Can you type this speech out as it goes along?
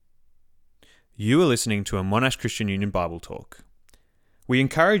You are listening to a Monash Christian Union Bible Talk. We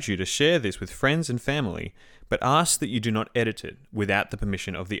encourage you to share this with friends and family, but ask that you do not edit it without the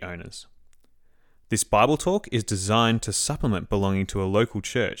permission of the owners. This Bible Talk is designed to supplement belonging to a local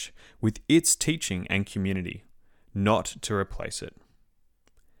church with its teaching and community, not to replace it.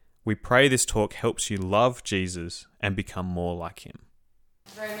 We pray this talk helps you love Jesus and become more like him.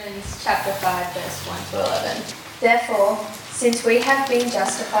 Romans chapter 5 verse 1 to 11. Therefore, since we have been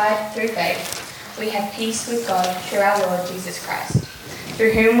justified through faith, we have peace with God through our Lord Jesus Christ,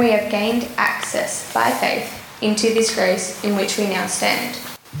 through whom we have gained access by faith into this grace in which we now stand.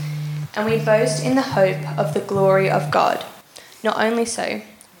 And we boast in the hope of the glory of God. Not only so,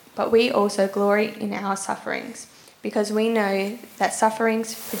 but we also glory in our sufferings, because we know that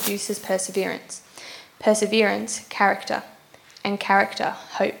sufferings produces perseverance, perseverance, character, and character,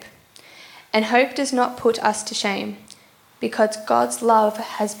 hope. And hope does not put us to shame, because God's love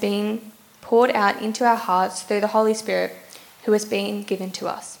has been poured out into our hearts through the Holy Spirit who has been given to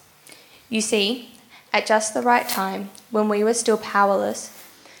us. You see, at just the right time, when we were still powerless,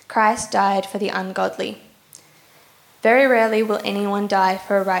 Christ died for the ungodly. Very rarely will anyone die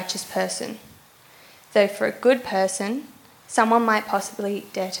for a righteous person, though for a good person, someone might possibly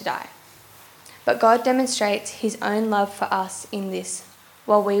dare to die. But God demonstrates his own love for us in this: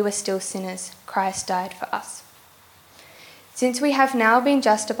 while we were still sinners, Christ died for us. Since we have now been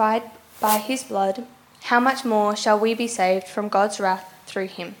justified by his blood, how much more shall we be saved from God's wrath through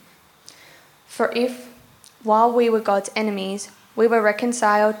him? For if, while we were God's enemies, we were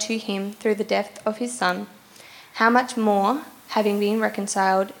reconciled to him through the death of his Son, how much more, having been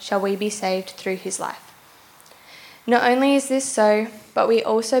reconciled, shall we be saved through his life? Not only is this so, but we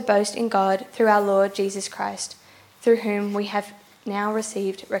also boast in God through our Lord Jesus Christ, through whom we have now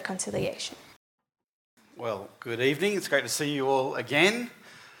received reconciliation. Well, good evening. It's great to see you all again.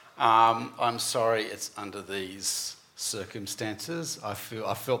 I'm sorry it's under these circumstances. I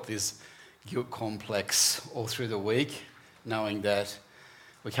felt this guilt complex all through the week, knowing that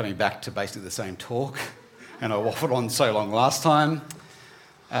we're coming back to basically the same talk, and I waffled on so long last time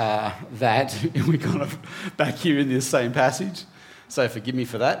that we're kind of back here in this same passage. So forgive me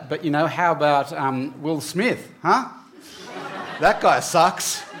for that. But, how about Will Smith, huh? That guy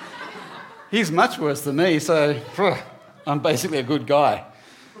sucks. He's much worse than me, so I'm basically a good guy.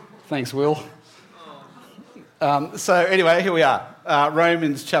 Thanks, Will. So anyway, here we are.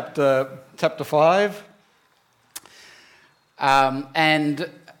 Romans chapter 5. And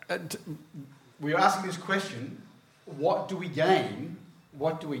we were asking this question: what do we gain?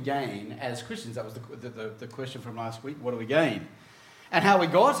 What do we gain as Christians? That was the question from last week. What do we gain? And how we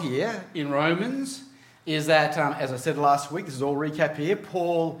got here in Romans is that, as I said last week, this is all recap here,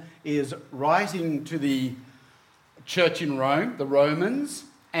 Paul is writing to the church in Rome, the Romans,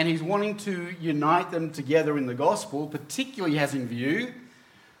 and he's wanting to unite them together in the gospel, particularly has in view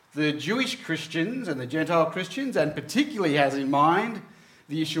the Jewish Christians and the Gentile Christians, and particularly has in mind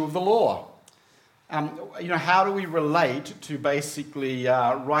the issue of the law. How do we relate to basically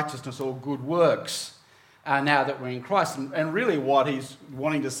righteousness or good works now that we're in Christ? And really what he's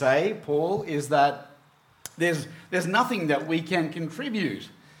wanting to say, Paul, is that there's nothing that we can contribute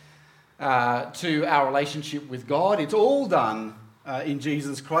to our relationship with God. It's all done in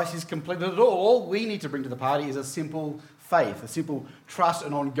Jesus Christ. He's completed it all. All we need to bring to the party is a simple faith, a simple trust,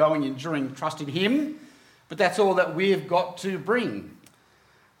 an ongoing, enduring trust in him. But that's all that we've got to bring.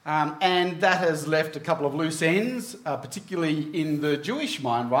 And that has left a couple of loose ends, particularly in the Jewish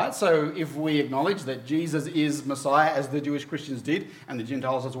mind, right? So if we acknowledge that Jesus is Messiah, as the Jewish Christians did, and the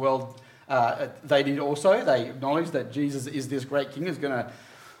Gentiles as well, they did also. They acknowledged that Jesus is this great king who's going to,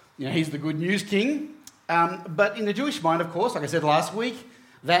 he's the good news king. But in the Jewish mind, of course, like I said last week,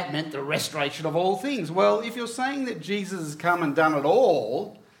 that meant the restoration of all things. Well, if you're saying that Jesus has come and done it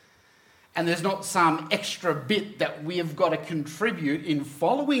all, and there's not some extra bit that we have got to contribute in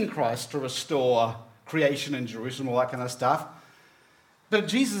following Christ to restore creation and Jerusalem, all that kind of stuff, but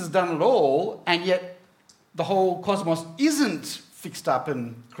Jesus has done it all, and yet the whole cosmos isn't fixed up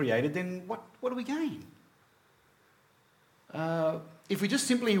and created, then what do we gain? If we're just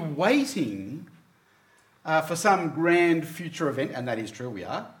simply waiting for some grand future event, and that is true, we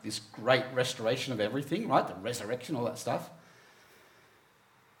are, this great restoration of everything, right, the resurrection, all that stuff,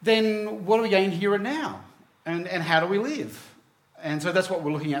 then what do we gain here and now? And how do we live? And so that's what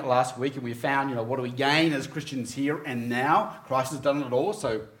we're looking at last week, and we found, what do we gain as Christians here and now? Christ has done it all,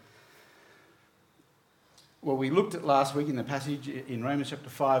 so we looked at last week in the passage in Romans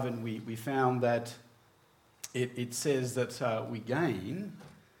chapter 5, and we found that it says that we gain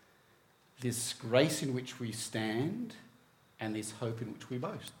this grace in which we stand and this hope in which we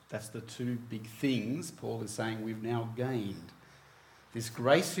boast. That's the two big things Paul is saying we've now gained. This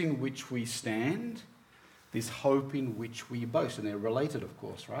grace in which we stand, this hope in which we boast. And they're related, of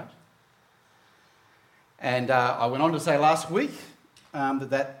course, right? And I went on to say last week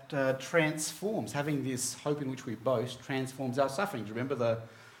that transforms, having this hope in which we boast, transforms our suffering. Do you remember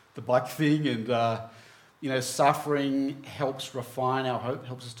the bike thing? And, suffering helps refine our hope,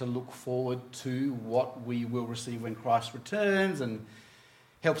 helps us to look forward to what we will receive when Christ returns, and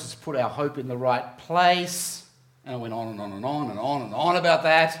helps us put our hope in the right place. And I went on and on and on and on and on about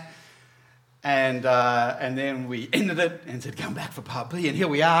that. And then we ended it and said, come back for part B, and here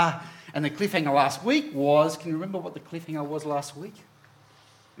we are. And the cliffhanger last week was, can you remember what the cliffhanger was last week?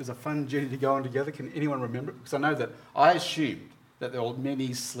 It was a fun journey to go on together. Can anyone remember it? Because I know that I assumed that there were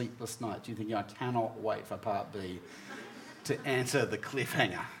many sleepless nights. You're thinking, I cannot wait for part B to answer the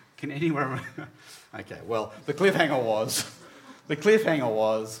cliffhanger. Can anyone remember? Okay, well, the cliffhanger was,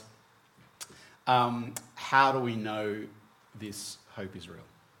 how do we know this hope is real?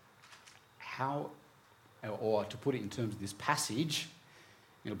 How, or to put it in terms of this passage,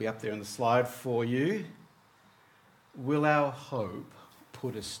 it'll be up there on the slide for you. Will our hope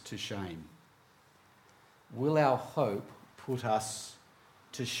put us to shame? Will our hope put us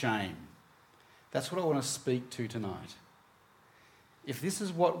to shame? That's what I want to speak to tonight. If this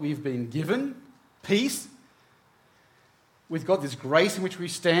is what we've been given, peace, we've got this grace in which we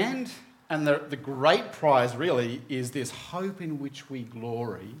stand, and the great prize really is this hope in which we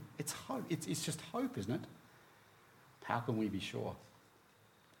glory. It's hope. It's just hope, isn't it? How can we be sure?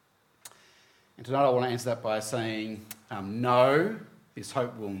 And tonight I want to answer that by saying, no, this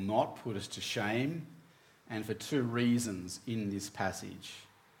hope will not put us to shame, and for two reasons in this passage.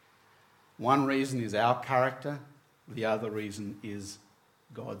 One reason is our character, the other reason is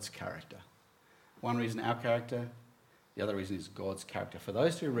God's character. One reason our character, the other reason is God's character. For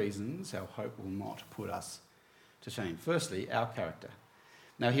those two reasons, our hope will not put us to shame. Firstly, our character.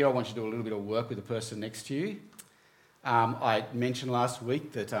 Now here I want you to do a little bit of work with the person next to you. I mentioned last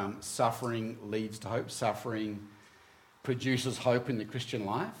week that suffering leads to hope. Suffering produces hope in the Christian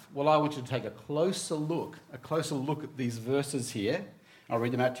life. Well, I want you to take a closer look at these verses here. I'll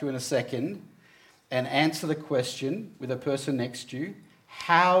read them out to you in a second, and answer the question with the person next to you.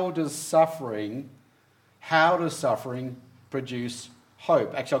 How does suffering produce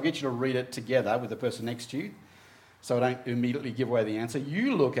hope? Actually, I'll get you to read it together with the person next to you, so I don't immediately give away the answer.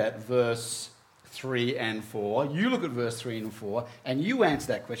 You look at verse 3 and 4. You look at verse 3 and 4, and you answer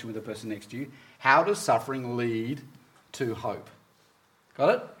that question with the person next to you. How does suffering lead to hope?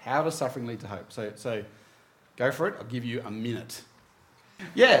 Got it? How does suffering lead to hope? So go for it. I'll give you a minute.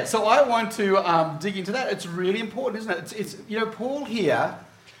 Yeah, so I want to dig into that. It's really important, isn't it? It's Paul here,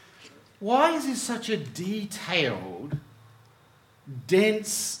 why is this such a detailed,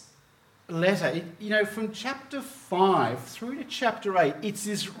 dense letter? From chapter 5 through to chapter 8, it's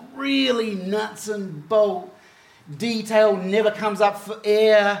this really nuts and bolt, detail, never comes up for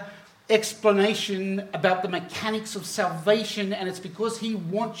air explanation about the mechanics of salvation, and it's because he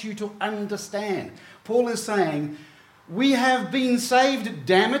wants you to understand. Paul is saying, we have been saved,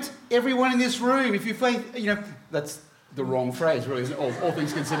 damn it, everyone in this room. If you faith, that's the wrong phrase, really, isn't it? All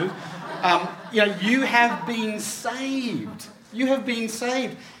things considered. You have been saved. You have been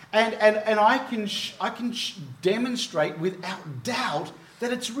saved. And I can demonstrate without doubt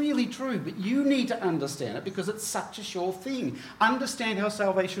that it's really true, but you need to understand it because it's such a sure thing. Understand how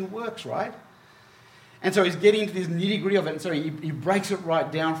salvation works, right? And so he's getting into this nitty-gritty of it, and so he breaks it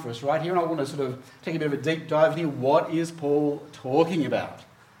right down for us right here, and I want to sort of take a bit of a deep dive here. What is Paul talking about?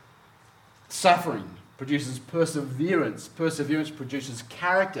 Suffering produces perseverance. Perseverance produces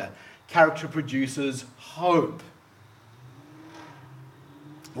character. Character produces hope.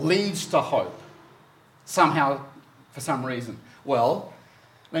 Leads to hope. Somehow, for some reason. Well,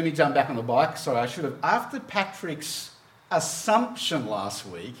 let me jump back on the bike. Sorry, I should have. After Patrick's assumption last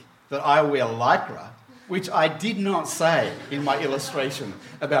week that I wear Lycra, which I did not say in my illustration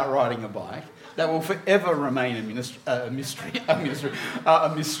about riding a bike, that will forever remain a mystery.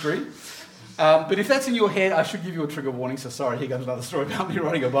 But if that's in your head, I should give you a trigger warning. So sorry, here goes another story about me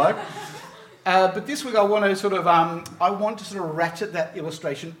riding a bike. But this week I want to sort of ratchet that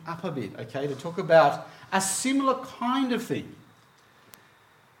illustration up a bit, okay, to talk about a similar kind of thing,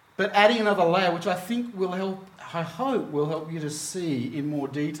 but adding another layer, which I think will help. I hope will help you to see in more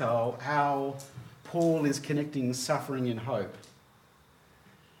detail how Paul is connecting suffering and hope.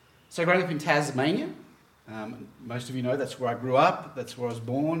 So growing up in Tasmania, most of you know that's where I grew up, that's where I was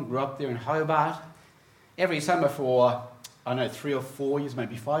born, grew up there in Hobart. Every summer for, 3 or 4 years,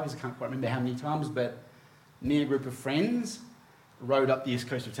 maybe 5 years, I can't quite remember how many times, but near a group of friends, rode up the east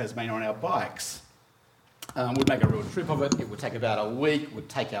coast of Tasmania on our bikes. We'd make a real trip of it. It would take about a week. We'd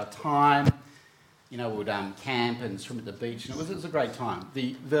take our time. We'd camp and swim at the beach, and it was a great time.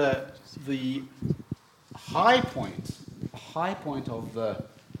 The high point of the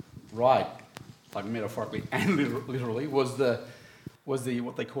ride, like metaphorically and literally, was the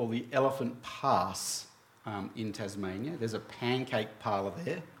what they call the Elephant Pass in Tasmania. There's a pancake parlour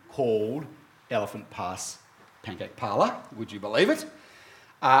there called Elephant Pass Pancake Parlour. Would you believe it?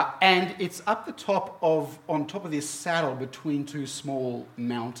 And it's up on top of this saddle between two small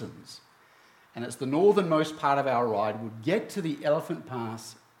mountains. And it's the northernmost part of our ride. We'd get to the Elephant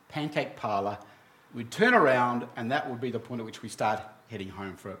Pass Pancake Parlour, we'd turn around, and that would be the point at which we start heading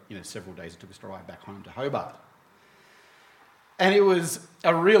home for several days. It took us to ride back home to Hobart. And it was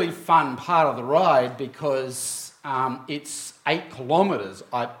a really fun part of the ride because it's 8 kilometres.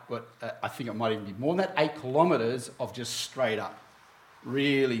 I think it might even be more than that, 8 kilometres of just straight up,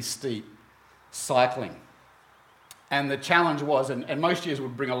 really steep cycling. And the challenge was, and most years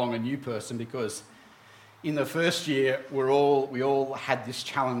would bring along a new person because in the first year we all had this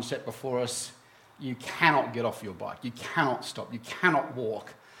challenge set before us. You cannot get off your bike, you cannot stop, you cannot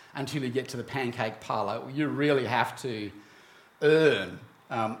walk until you get to the pancake parlour. You really have to earn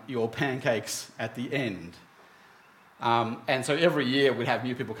your pancakes at the end. And so every year we'd have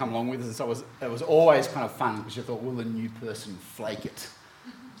new people come along with us, and so it was always kind of fun because you thought, will the new person flake it?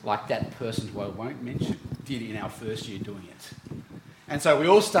 Like that person who I won't mention did in our first year doing it. And so we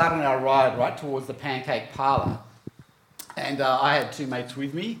all started on our ride right towards the pancake parlour. And I had 2 mates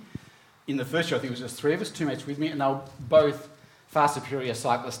with me. In the first year, I think it was just 3 of us, 2 mates with me, and they were both far superior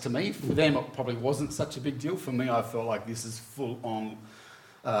cyclists to me. For them, it probably wasn't such a big deal. For me, I felt like this is full on,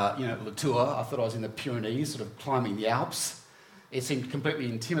 Le Tour. I thought I was in the Pyrenees, sort of climbing the Alps. It seemed completely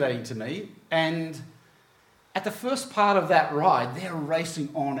intimidating to me. And at the first part of that ride, they're racing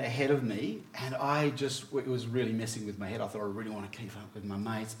on ahead of me, and it was really messing with my head. I thought I really want to keep up with my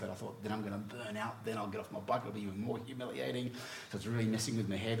mates, but I thought, then I'm going to burn out, then I'll get off my bike, it'll be even more humiliating. So it's really messing with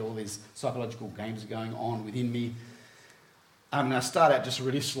my head. All these psychological games are going on within me. I start out just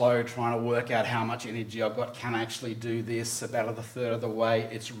really slow, trying to work out how much energy I've got. Can I actually do this? About a third of the way,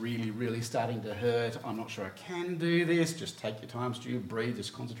 it's really, really starting to hurt. I'm not sure I can do this. Just take your time, Stu. Breathe.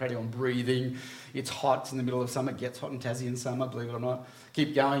 Just concentrating on breathing. It's hot. It's in the middle of summer. It gets hot in Tassie in summer, believe it or not.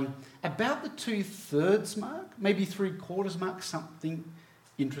 Keep going. About the 2/3 mark, maybe 3/4 mark, something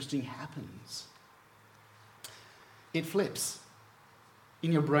interesting happens. It flips.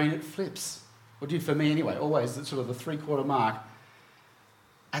 In your brain, it flips. Or did for me anyway, always at sort of the 3/4 mark.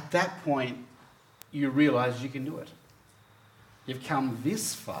 At that point, you realise you can do it. You've come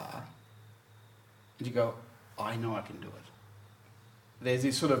this far, and you go, I know I can do it. There's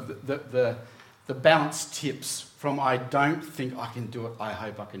this sort of, the balance tips from I don't think I can do it, I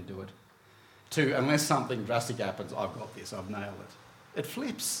hope I can do it, to unless something drastic happens, I've got this, I've nailed it. It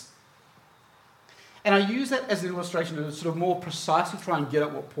flips. And I use that as an illustration to sort of more precisely try and get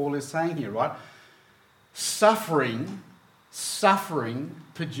at what Paul is saying here, right? Suffering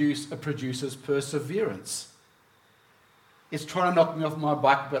produces perseverance. It's trying to knock me off my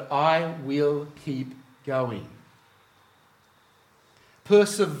bike, but I will keep going.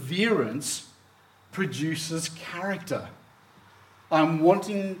 Perseverance produces character. I'm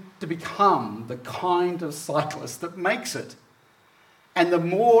wanting to become the kind of cyclist that makes it. And the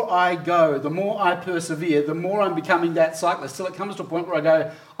more I go, the more I persevere, the more I'm becoming that cyclist, till it comes to a point where I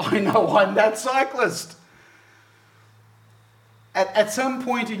go, I know I'm that cyclist. At some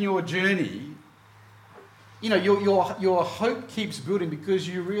point in your journey, your hope keeps building because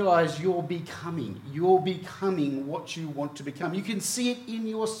you realise you're becoming what you want to become. You can see it in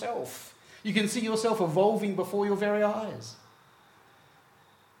yourself. You can see yourself evolving before your very eyes.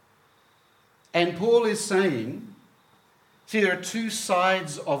 And Paul is saying, see, there are 2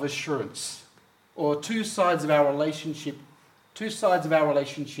 sides of assurance, or 2 sides of our relationship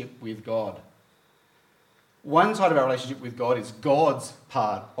with God. One side of our relationship with God is God's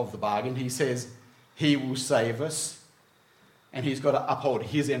part of the bargain. He says he will save us, and he's got to uphold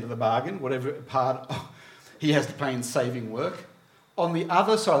his end of the bargain, whatever part he has to play in saving work. On the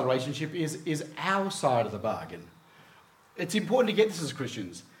other side of the relationship is our side of the bargain. It's important to get this as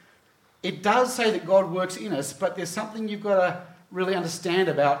Christians. It does say that God works in us, but there's something you've got to really understand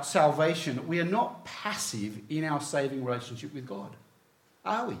about salvation. We are not passive in our saving relationship with God,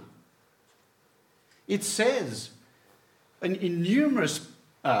 are we? It says in numerous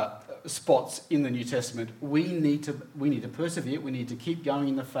spots in the New Testament, we need to persevere, we need to keep going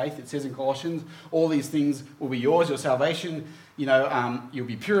in the faith. It says in Colossians, all these things will be yours, your salvation, you'll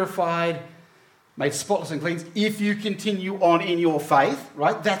be purified, made spotless and clean, if you continue on in your faith,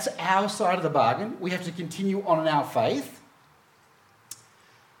 right? That's our side of the bargain. We have to continue on in our faith.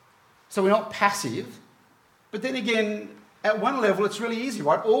 So we're not passive. But then again, at one level, it's really easy,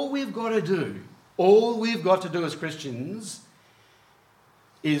 right? All we've got to do as Christians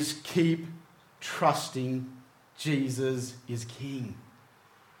is keep trusting Jesus is King.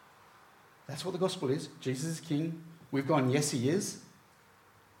 That's what the gospel is. Jesus is King. We've gone, yes, he is.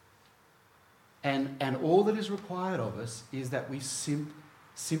 And all that is required of us is that we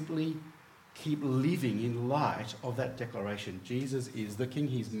simply keep living in light of that declaration. Jesus is the King.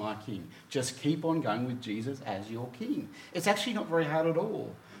 He's my King. Just keep on going with Jesus as your King. It's actually not very hard at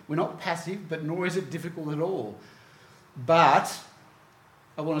all. We're not passive, but nor is it difficult at all. But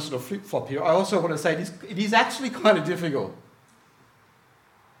I want to sort of flip-flop here. I also want to say it is actually kind of difficult.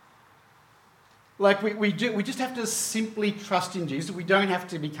 Like we just have to simply trust in Jesus. We don't have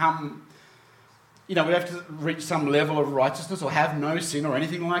to become, we have to reach some level of righteousness or have no sin or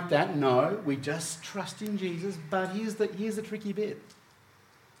anything like that. No, we just trust in Jesus. But here's the tricky bit.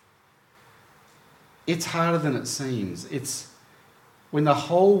 It's harder than it seems. It's when the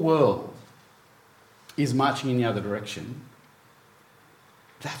whole world is marching in the other direction.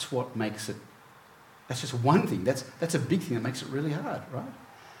 That's what makes it. That's just one thing. That's a big thing that makes it really hard, right?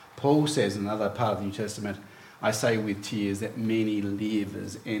 Paul says in another part of the New Testament, I say with tears that many live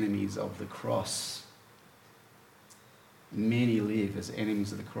as enemies of the cross. Many live as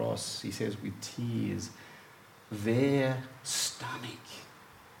enemies of the cross. He says with tears, their stomach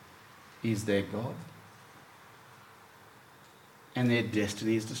is their God. And their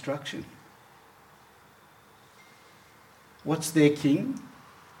destiny is destruction. What's their king?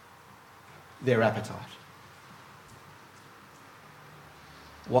 Their appetite.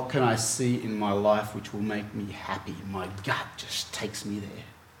 What can I see in my life which will make me happy? My gut just takes me there.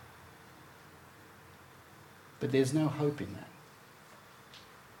 But there's no hope in that.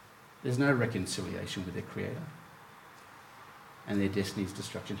 There's no reconciliation with their Creator. And their destiny is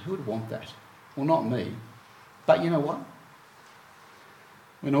destruction. Who would want that? Well, not me. But you know what?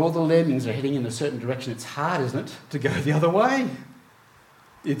 When all the lemmings are heading in a certain direction, it's hard, isn't it, to go the other way?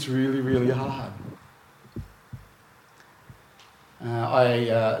 It's really, really hard.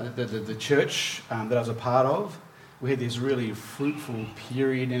 The church that I was a part of, we had this really fruitful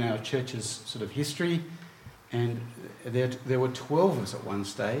period in our church's sort of history, and there were 12 of us at one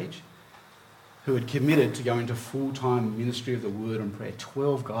stage who had committed to go into full-time ministry of the word and prayer.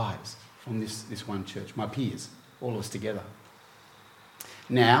 12 guys from this one church, my peers, all of us together.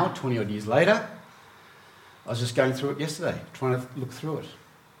 Now, 20 odd years later, I was just going through it yesterday, trying to look through it.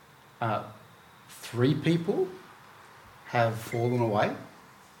 3 people have fallen away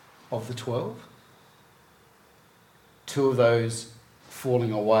of the 12. 2 of those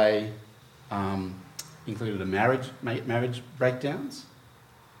falling away included marriage breakdowns.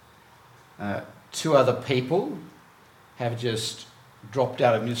 2 other people have just dropped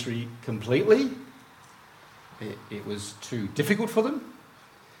out of ministry completely. It was too difficult for them.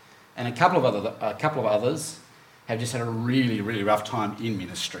 And a couple of others have just had a really, really rough time in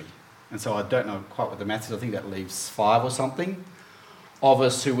ministry. And so I don't know quite what the maths is. I think that leaves 5 or something of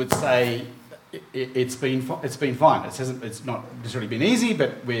us who would say it's been fine. It's not necessarily been easy,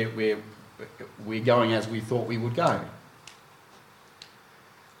 but we're going as we thought we would go.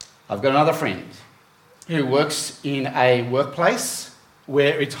 I've got another friend who works in a workplace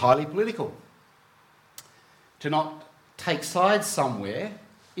where it's highly political. To not take sides somewhere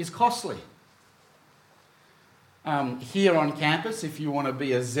is costly. Here on campus, if you want to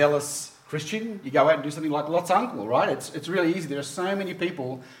be a zealous Christian, you go out and do something like Lot's Uncle, right? It's really easy. There are so many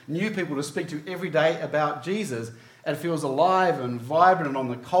people, new people to speak to every day about Jesus. And it feels alive and vibrant and on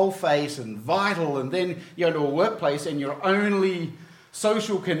the coalface and vital. And then you go to a workplace and your only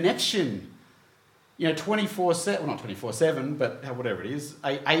social connection, 24/7, well, not 24/7, but whatever it is,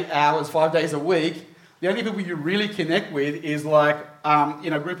 8 hours, 5 days a week. The only people you really connect with is like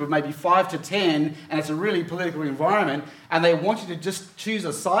in a group of maybe 5 to 10, and it's a really political environment, and they want you to just choose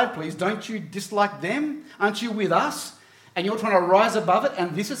a side, please. Don't you dislike them? Aren't you with us? And you're trying to rise above it,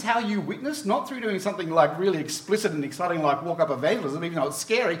 and this is how you witness, not through doing something like really explicit and exciting like walk-up evangelism, even though it's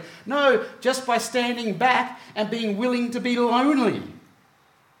scary. No, just by standing back and being willing to be lonely.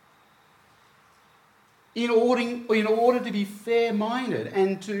 In order to be fair-minded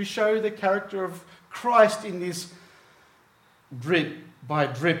and to show the character of Christ in this drip by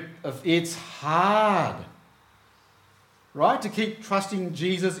drip of it's hard, right? To keep trusting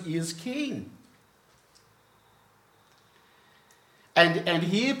Jesus is King. And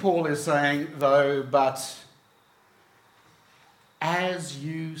here Paul is saying, though, but as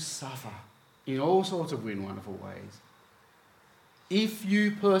you suffer, in all sorts of weird and wonderful ways. If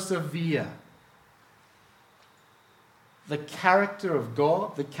you persevere, the character of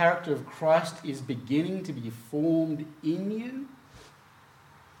God, the character of Christ is beginning to be formed in you,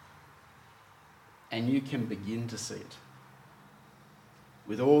 and you can begin to see it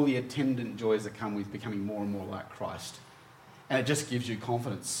with all the attendant joys that come with becoming more and more like Christ. And it just gives you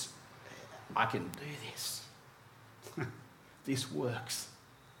confidence. I can do this. This works.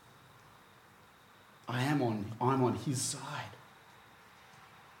 I'm on his side.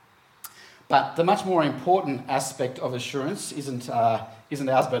 But the much more important aspect of assurance isn't ours,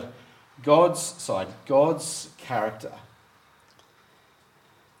 but God's side, God's character.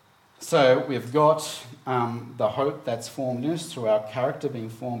 So we've got the hope that's formed in us through our character being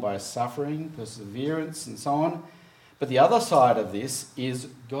formed by suffering, perseverance, and so on. But the other side of this is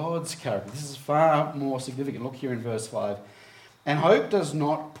God's character. This is far more significant. Look here in verse 5. And hope does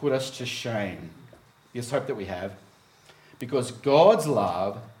not put us to shame, this hope that we have, because God's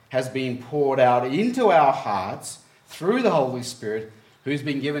love has been poured out into our hearts through the Holy Spirit who's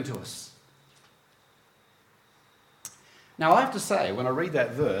been given to us. Now, I have to say, when I read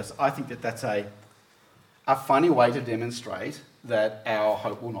that verse, I think that that's a funny way to demonstrate that our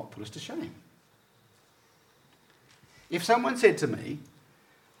hope will not put us to shame. If someone said to me,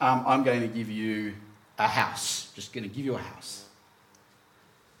 I'm going to give you a house, just going to give you a house,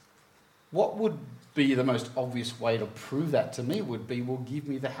 what would be the most obvious way to prove that to me would be, well, give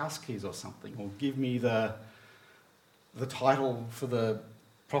me the house keys or something, or give me the title for the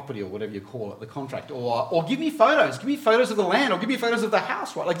property or whatever you call it, the contract, or give me photos of the land, or give me photos of the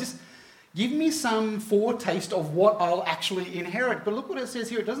house, right? Like, just give me some foretaste of what I'll actually inherit. But look what it says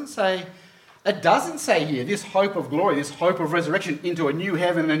here. It doesn't say here, this hope of glory, this hope of resurrection into a new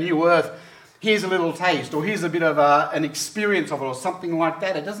heaven and a new earth, here's a little taste, or here's a bit of an experience of it, or something like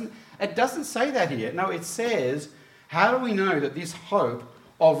that. It doesn't say that here. No, it says, how do we know that this hope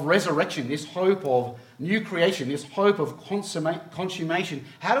of resurrection, this hope of new creation, this hope of consummation,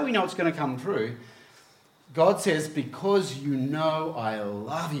 how do we know it's going to come true? God says, because you know I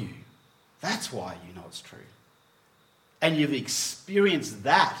love you. That's why you know it's true. And you've experienced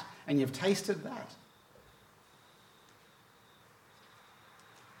that, and you've tasted that.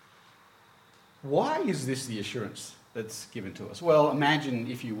 Why is this the assurance that's given to us? Well, imagine,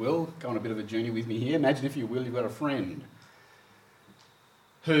 if you will, go on a bit of a journey with me here. Imagine, if you will, you've got a friend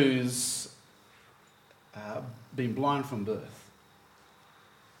who's been blind from birth.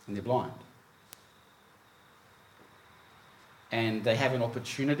 And they're blind. And they have an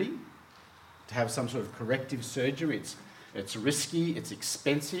opportunity to have some sort of corrective surgery. It's risky, it's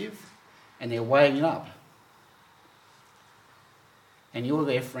expensive, and they're weighing it up. And you're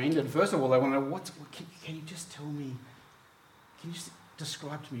their friend, and first of all, they want to know, can you just tell me, can you just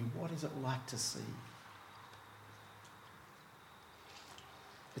describe to me, what is it like to see?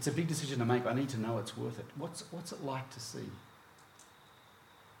 It's a big decision to make. I need to know it's worth it. What's it like to see?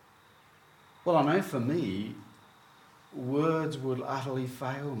 Well, I know for me, words would utterly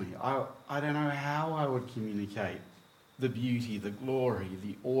fail me. I don't know how I would communicate the beauty, the glory,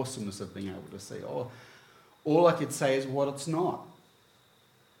 the awesomeness of being able to see. All I could say is what it's not.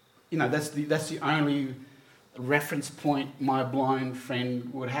 You know, that's the only reference point my blind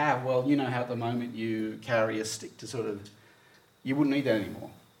friend would have. Well, you know how at the moment you carry a stick to sort of, you wouldn't need that anymore.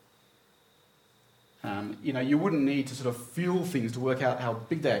 You wouldn't need to sort of feel things to work out how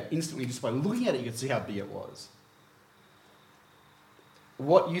big they are. Instantly, just by looking at it, you could see how big it was.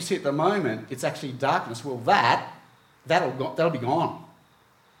 What you see at the moment, it's actually darkness. Well, that'll be gone.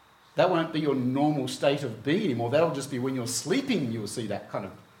 That won't be your normal state of being anymore. That'll just be when you're sleeping, you'll see that kind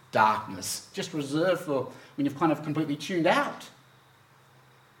of darkness, just reserved for when you've kind of completely tuned out.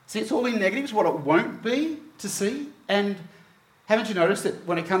 See, it's all in negatives, what it won't be to see. And haven't you noticed that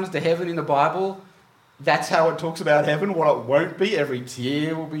when it comes to heaven in the Bible, that's how it talks about heaven, what it won't be? Every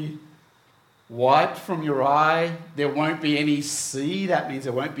tear will be wiped from your eye. There won't be any sea. That means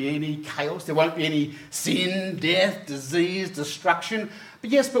there won't be any chaos. There won't be any sin, death, disease, destruction.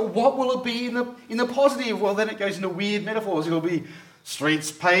 But what will it be in the positive? Well, then it goes into weird metaphors. It'll be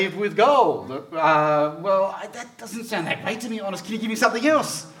streets paved with gold. That doesn't sound that great to me, honest. Can you give me something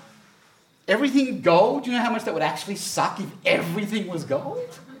else? Everything gold? Do you know how much that would actually suck if everything was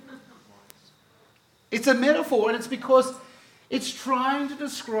gold? It's a metaphor, and it's because it's trying to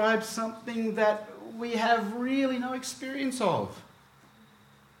describe something that we have really no experience of.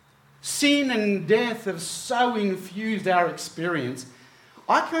 Sin and death have so infused our experience,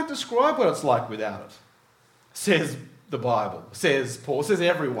 I can't describe what it's like without it, says the Bible, says Paul, says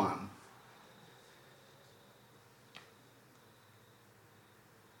everyone.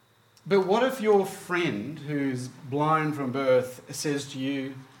 But what if your friend who's blind from birth says to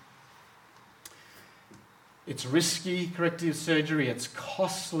you, it's risky corrective surgery, it's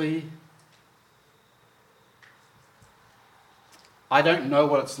costly, I don't know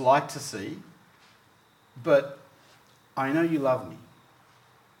what it's like to see, but I know you love me.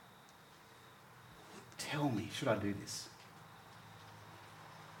 Tell me, should I do this?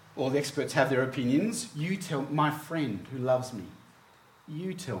 All the experts have their opinions. You tell my friend who loves me,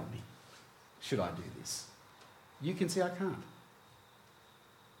 you tell me, should I do this? You can see I can't. Do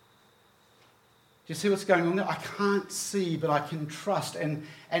you see what's going on there? I can't see, but I can trust. And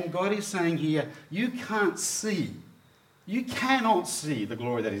God is saying here, you can't see. You cannot see the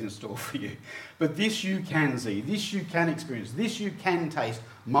glory that is in store for you. But this you can see. This you can experience. This you can taste.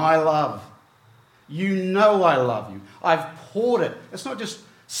 My love. You know I love you. I've poured it. It's not just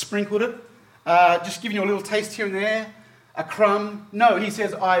sprinkled it, just giving you a little taste here and there, a crumb. No, he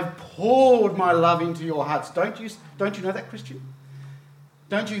says, I've poured my love into your hearts. Don't you know that, Christian?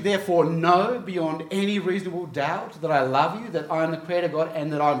 Don't you therefore know beyond any reasonable doubt that I love you, that I am the Creator God,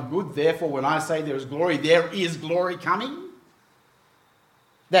 and that I'm good? Therefore, when I say there is glory coming.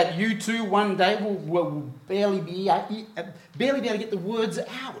 That you too one day will barely be able to get the words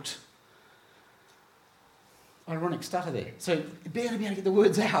out. Ironic stutter there. So, barely be able to get the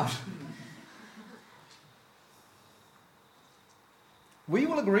words out. We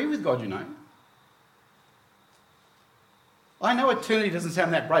will agree with God, you know. I know eternity doesn't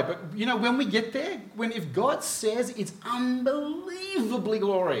sound that great, but you know, when we get there, if God says it's unbelievably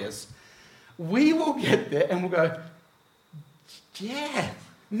glorious, we will get there and we'll go, yeah,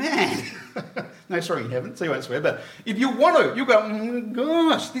 man. No swearing in heaven, so you won't swear, but if you want to, you'll go, oh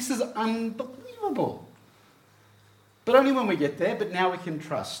gosh, this is unbelievable. But only when we get there, but now we can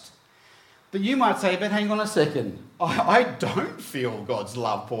trust. But you might say, but hang on a second, I don't feel God's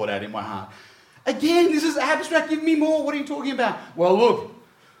love poured out in my heart. Again, this is abstract. Give me more. What are you talking about? Well, look,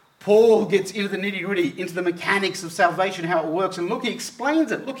 Paul gets into the nitty-gritty, into the mechanics of salvation, how it works. And look, he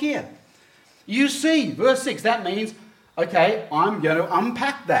explains it. Look here. You see, verse 6, that means, okay, I'm going to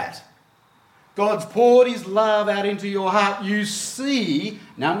unpack that. God's poured his love out into your heart. You see,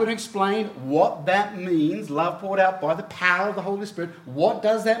 now I'm going to explain what that means. Love poured out by the power of the Holy Spirit. What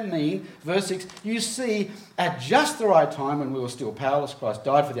does that mean? Verse 6, you see, at just the right time when we were still powerless, Christ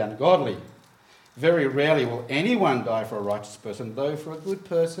died for the ungodly. Very rarely will anyone die for a righteous person, though for a good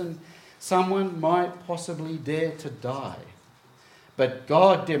person, someone might possibly dare to die. But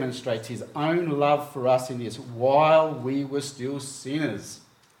God demonstrates his own love for us in this: while we were still sinners,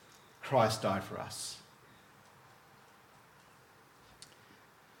 Christ died for us.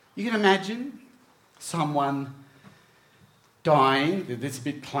 You can imagine someone dying. It's a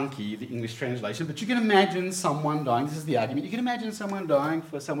bit clunky, the English translation, but you can imagine someone dying. This is the argument. You can imagine someone dying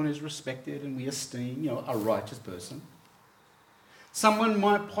for someone who's respected and we esteem, a righteous person. Someone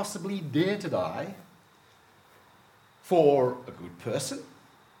might possibly dare to die for a good person,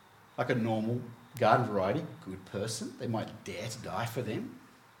 like a normal garden variety good person. They might dare to die for them.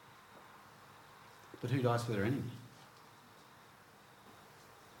 But who dies for their enemy?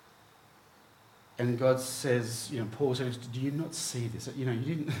 And God says, Paul says, do you not see this?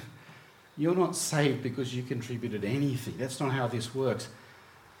 You're not saved because you contributed anything. That's not how this works.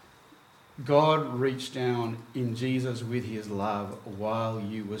 God reached down in Jesus with his love while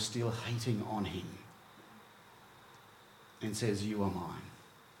you were still hating on him and says, you are mine.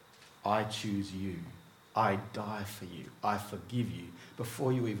 I choose you. I die for you. I forgive you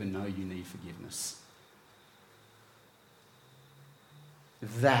before you even know you need forgiveness.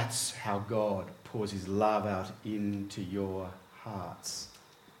 That's how God pours his love out into your hearts.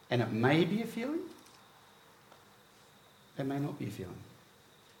 And it may be a feeling. It may not be a feeling.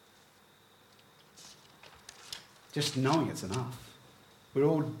 Just knowing it's enough. We're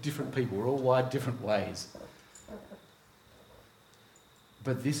all different people. We're all wired different ways.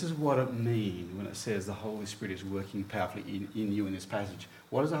 But this is what it means when it says the Holy Spirit is working powerfully in you in this passage.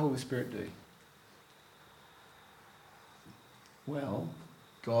 What does the Holy Spirit do? Well,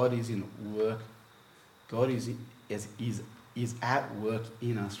 God is in work. God is at work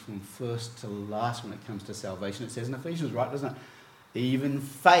in us from first to last when it comes to salvation. It says in Ephesians, right, doesn't it? Even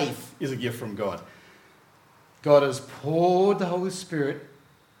faith is a gift from God. God has poured the Holy Spirit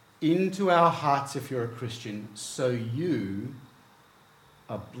into our hearts if you're a Christian, so you,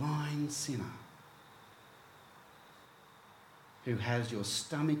 a blind sinner who has your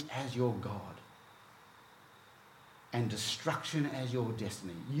stomach as your God and destruction as your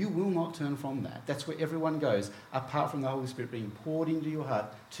destiny, you will not turn from that. That's where everyone goes, apart from the Holy Spirit being poured into your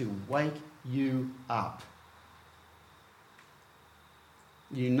heart to wake you up.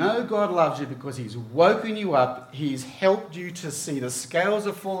 You know God loves you because he's woken you up. He's helped you to see the scales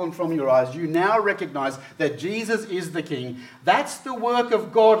have fallen from your eyes. You now recognize that Jesus is the King. That's the work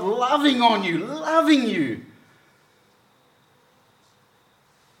of God loving on you, loving you.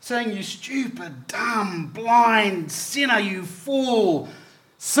 Saying, you stupid, dumb, blind sinner, you fool,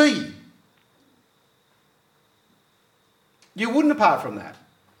 see. You wouldn't apart from that.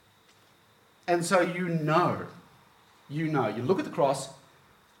 And so you know. You look at the cross,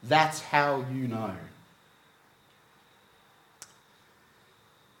 that's how you know.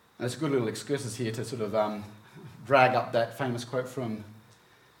 And it's a good little excursus here to sort of drag up that famous quote from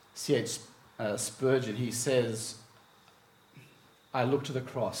C.H. Spurgeon. He says, I looked to the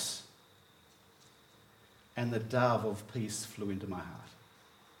cross and the dove of peace flew into my heart.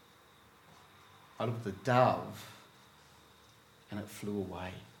 I looked at the dove and it flew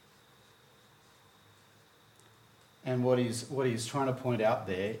away. And what he's trying to point out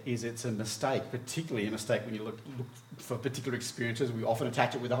there is it's a mistake, particularly a mistake when you look for particular experiences. We often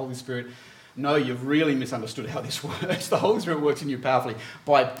attach it with the Holy Spirit. No, you've really misunderstood how this works. The Holy Spirit works in you powerfully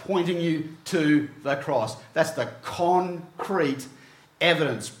by pointing you to the cross. That's the concrete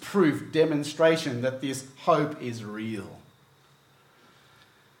evidence, proof, demonstration that this hope is real.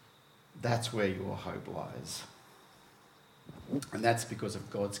 That's where your hope lies. And that's because of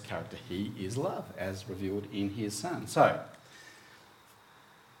God's character. He is love, as revealed in his Son. So,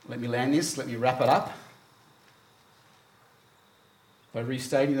 let me land this, let me wrap it up by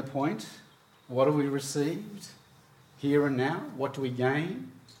restating the point. What have we received here and now? What do we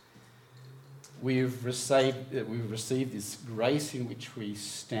gain? We've received this grace in which we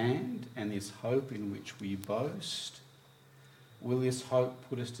stand and this hope in which we boast. Will this hope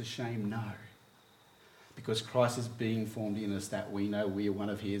put us to shame? No. Because Christ is being formed in us, that we know we are one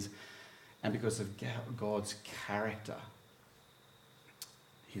of his, and because of God's character,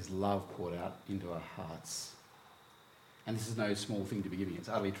 his love poured out into our hearts. And this is no small thing to be giving. It's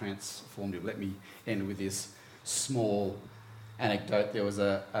utterly transformative. Let me end with this small anecdote. There was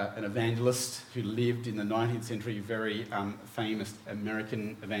an evangelist who lived in the 19th century, very famous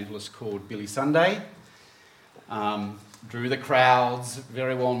American evangelist called Billy Sunday. Drew the crowds,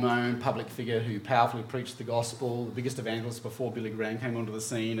 very well-known public figure who powerfully preached the gospel, the biggest evangelist before Billy Graham came onto the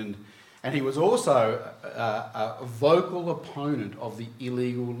scene, and he was also a vocal opponent of the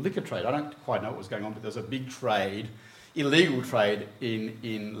illegal liquor trade. I don't quite know what was going on, but there was a big trade, illegal trade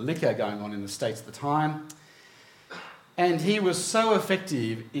in liquor going on in the States at the time. And he was so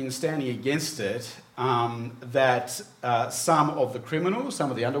effective in standing against it that some of the criminals, some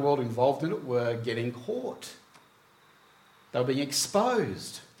of the underworld involved in it were getting caught. They were being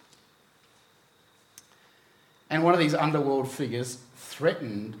exposed. And one of these underworld figures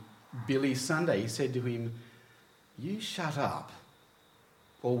threatened Billy Sunday. He said to him, "You shut up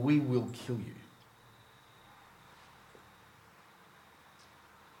or we will kill you.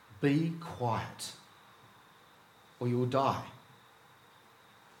 Be quiet or you will die."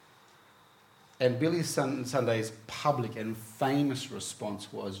 And Billy Sunday's public and famous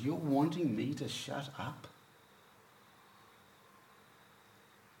response was, "You're wanting me to shut up?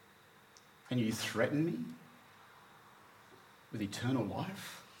 And you threaten me with eternal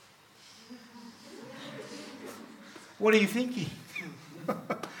life? What are you thinking?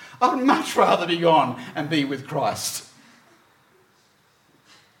 I'd much rather be gone and be with Christ."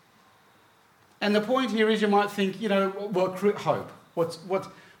 And the point here is, you might think, hope.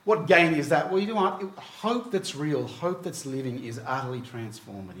 What gain is that? Well, you know what? Hope that's real, hope that's living is utterly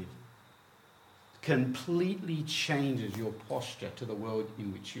transformative. Completely changes your posture to the world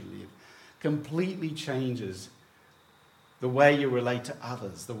in which you live. Completely changes the way you relate to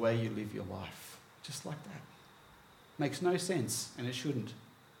others, the way you live your life. Just like that. Makes no sense, and it shouldn't.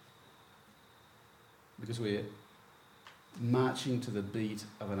 Because we're marching to the beat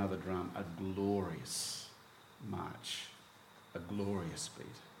of another drum, a glorious march, a glorious beat.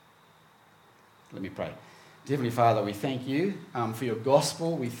 Let me pray. Dear Heavenly Father, we thank you for your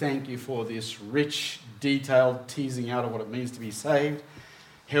gospel. We thank you for this rich, detailed teasing out of what it means to be saved.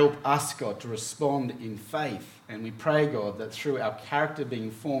 Help us, God, to respond in faith. And we pray, God, that through our character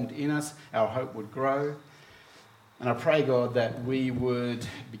being formed in us, our hope would grow. And I pray, God, that we would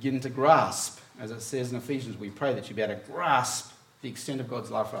begin to grasp, as it says in Ephesians, we pray that you'd be able to grasp the extent of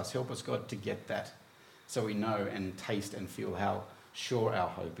God's love for us. Help us, God, to get that so we know and taste and feel how sure our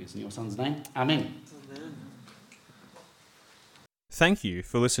hope is. In your Son's name, amen. Amen. Thank you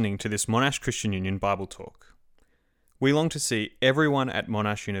for listening to this Monash Christian Union Bible Talk. We long to see everyone at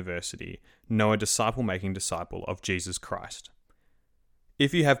Monash University know a disciple-making disciple of Jesus Christ.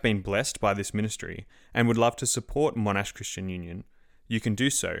 If you have been blessed by this ministry and would love to support Monash Christian Union, you can do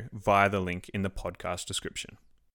so via the link in the podcast description.